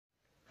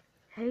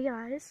Hey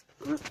guys,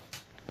 just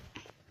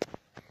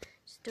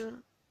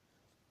doing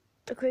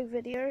a quick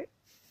video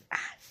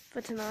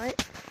for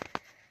tonight.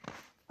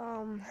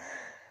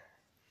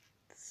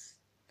 It's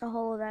the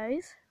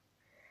holidays.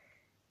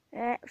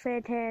 Yeah,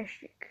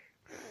 fantastic.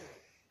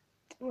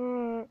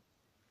 And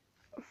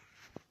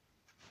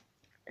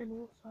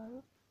also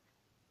tonight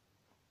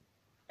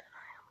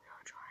I'm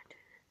gonna try and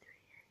do the 3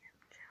 AM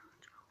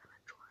challenge. I'm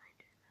gonna try and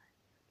do that.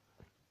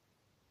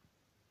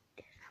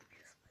 It's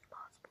obviously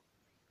possible.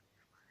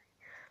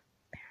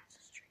 My parents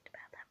are strict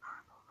about that.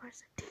 I'm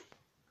almost a teen.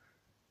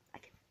 I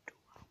can do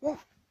what I want.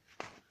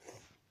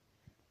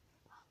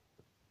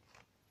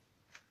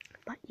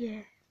 But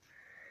yeah,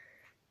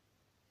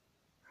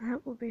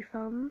 that would be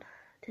fun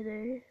to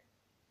do.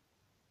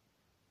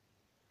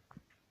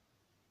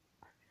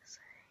 I'm just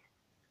saying,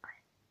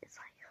 it's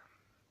like,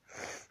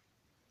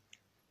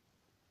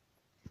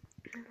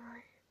 and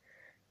like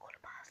 8:15,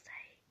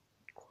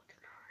 8:45,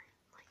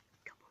 like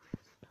a couple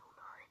minutes until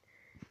 9,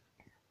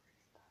 and I'm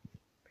really starting to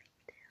break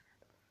down at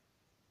the moment.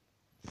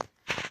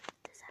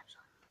 There's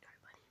absolutely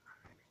nobody in my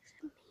room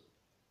except me.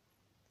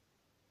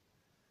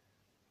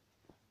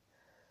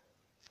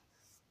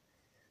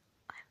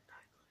 I have no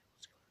clue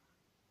what's going on.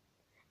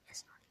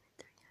 It's not even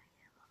 3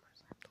 AM, I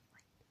almost left the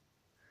light.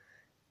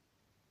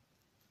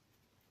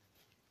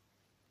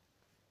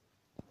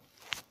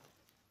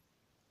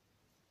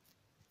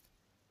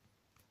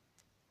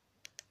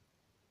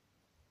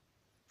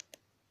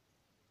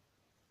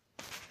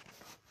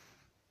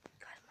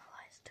 Guys, my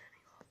light's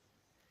turning off,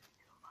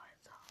 and the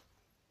light's off.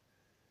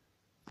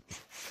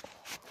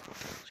 Oh,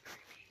 that was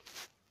creepy.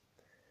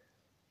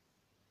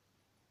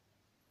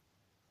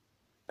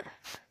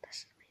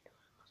 That's just me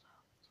doing it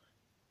myself.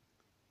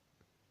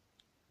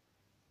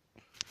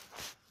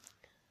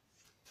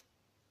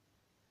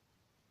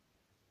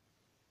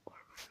 Oh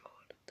my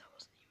god, that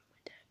wasn't even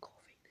my dad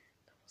coughing then.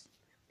 That wasn't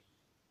even me.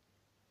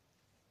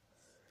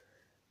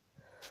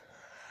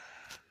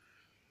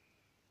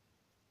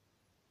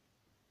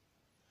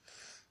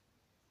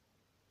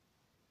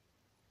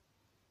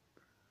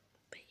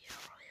 But yeah,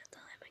 I'll probably have to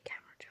let my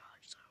camera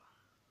charge, so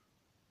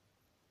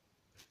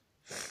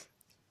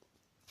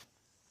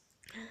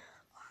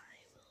I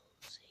will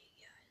see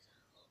you guys in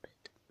a little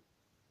bit.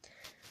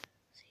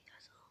 See you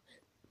guys in a little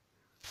bit.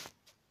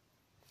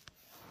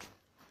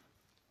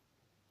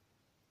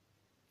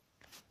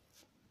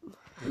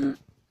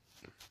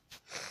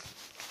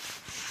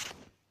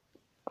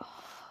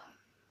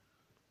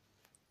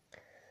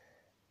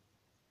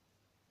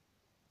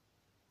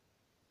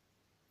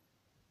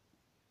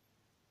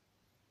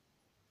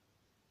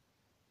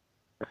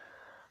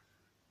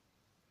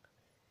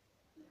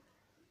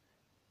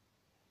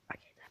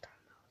 Okay, that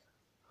time that was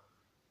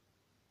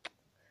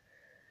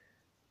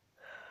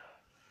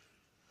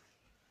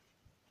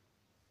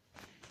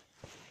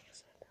like I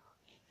said, now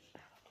I'm doing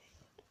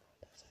it.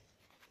 That's it.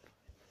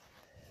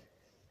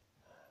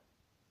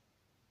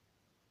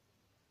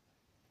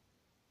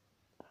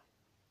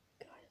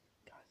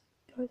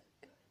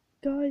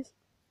 Guys.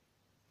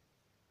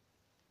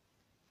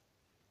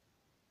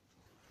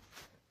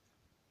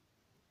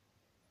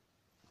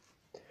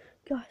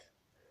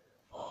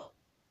 Oh,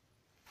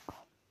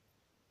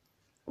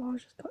 I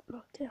just got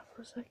knocked out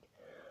for a sec.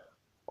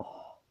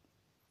 Oh,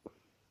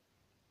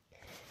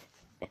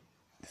 and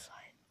the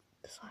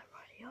side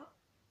right here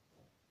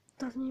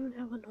doesn't even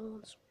have an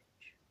on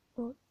switch.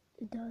 Well,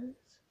 it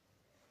does.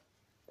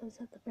 It's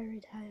at the very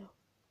tail.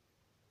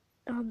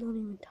 And I'm not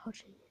even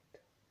touching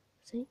it.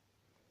 See?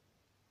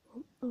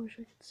 Well, I wish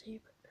I could see,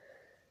 but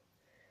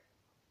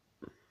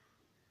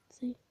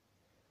see?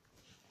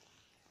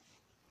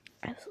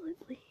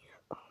 Absolutely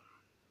nothing.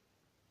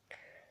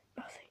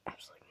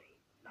 Absolutely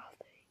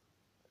nothing.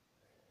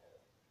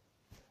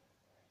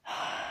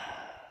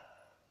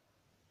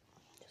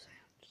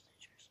 Just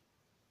dangerous.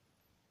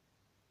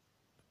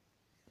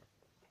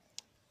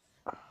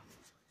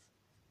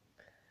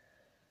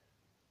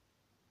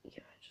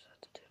 Yeah, I just had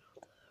to turn off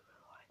the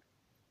light.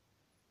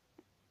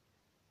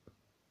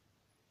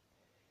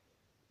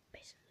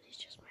 Basically, it's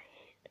just my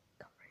hand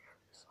covering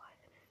over the slide,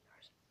 and then it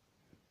goes.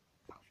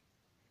 Puff.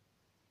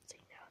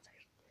 See, now it's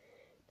actually perfect.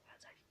 When I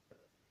do it like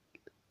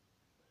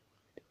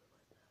that, it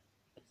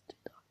gets too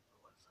dark.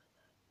 But when it's like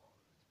that, oh,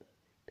 it's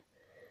perfect.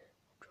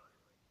 I'm trying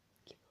to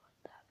keep it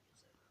like that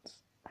because then it's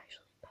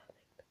actually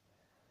perfect.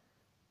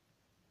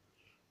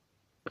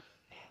 Let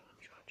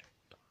me try and check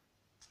the time.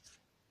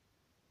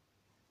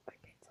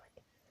 Okay, it's like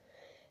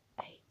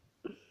 8.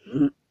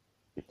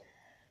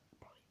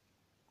 Probably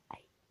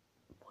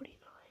 8:49,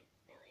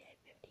 nearly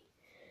 8:50.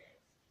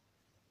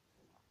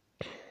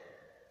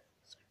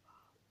 So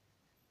far.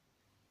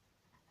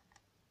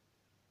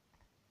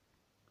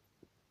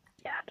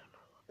 Yeah, I don't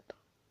know what the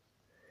time is.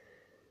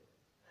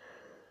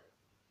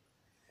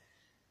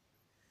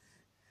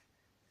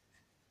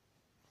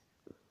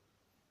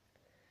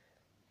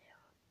 Yeah,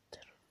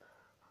 turn on the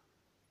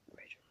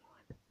original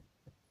light.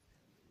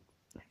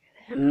 Okay,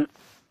 there.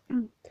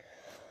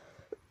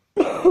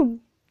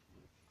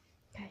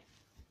 Okay.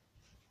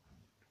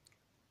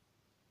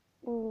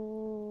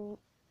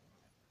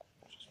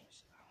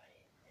 Just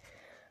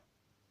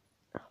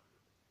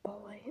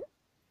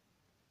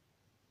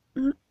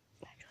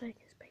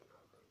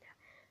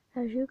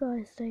How's your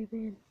guys' day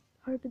been?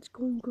 Hope it's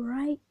going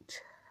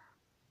great.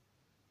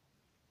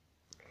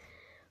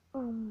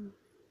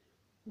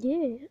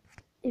 Yeah,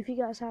 if you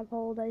guys have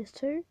holidays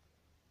too,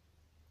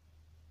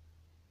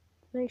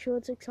 make sure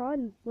it's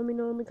exciting. Let me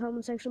know in the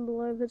comment section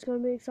below if it's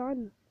going to be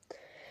exciting.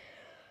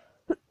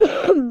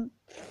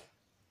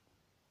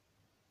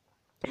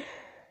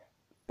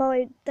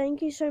 But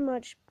thank you so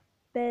much,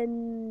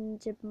 Benjamin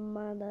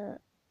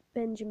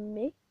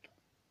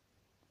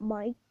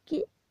Mike.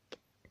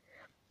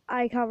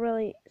 I can't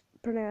really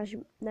pronounce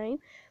your name,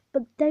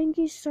 but thank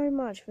you so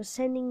much for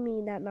sending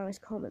me that nice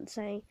comment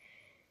saying,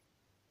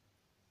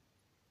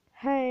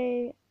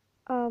 "Hey,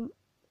 I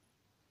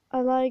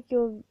like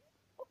your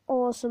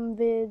awesome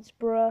vids,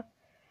 bruh.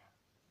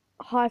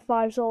 High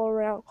fives all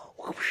around."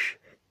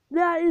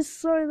 That is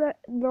so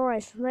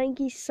nice.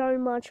 Thank you so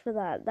much for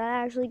that.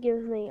 That actually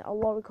gives me a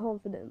lot of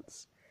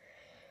confidence.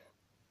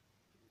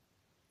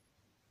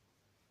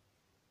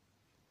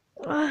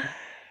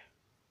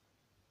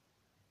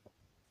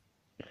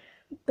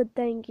 But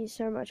thank you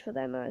so much for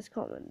that nice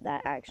comment.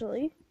 That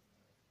actually,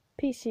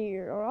 peace to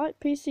you, alright?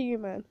 Peace to you,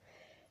 man.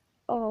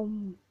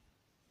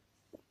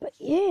 But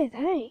yeah,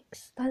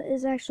 thanks. That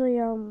is actually,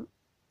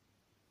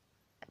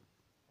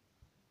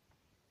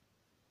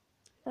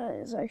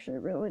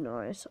 really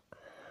nice.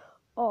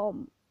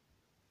 I'll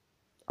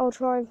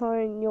try and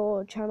find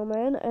your channel,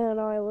 man, and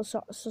I will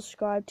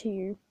subscribe to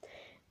you.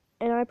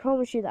 And I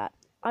promise you that.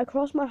 I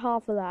cross my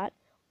heart for that.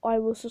 I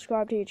will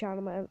subscribe to your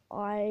channel, man.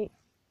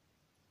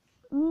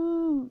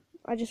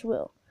 I just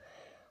will.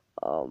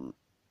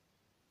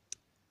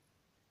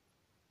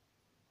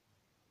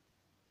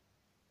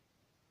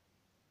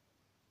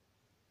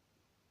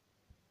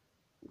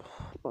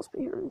 Must be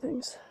hearing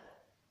things.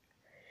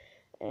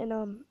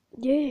 And,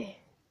 yeah.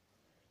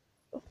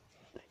 Oh,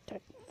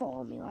 don't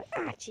follow me like,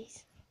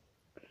 jeez.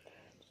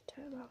 Just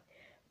turn around.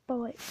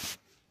 Bye.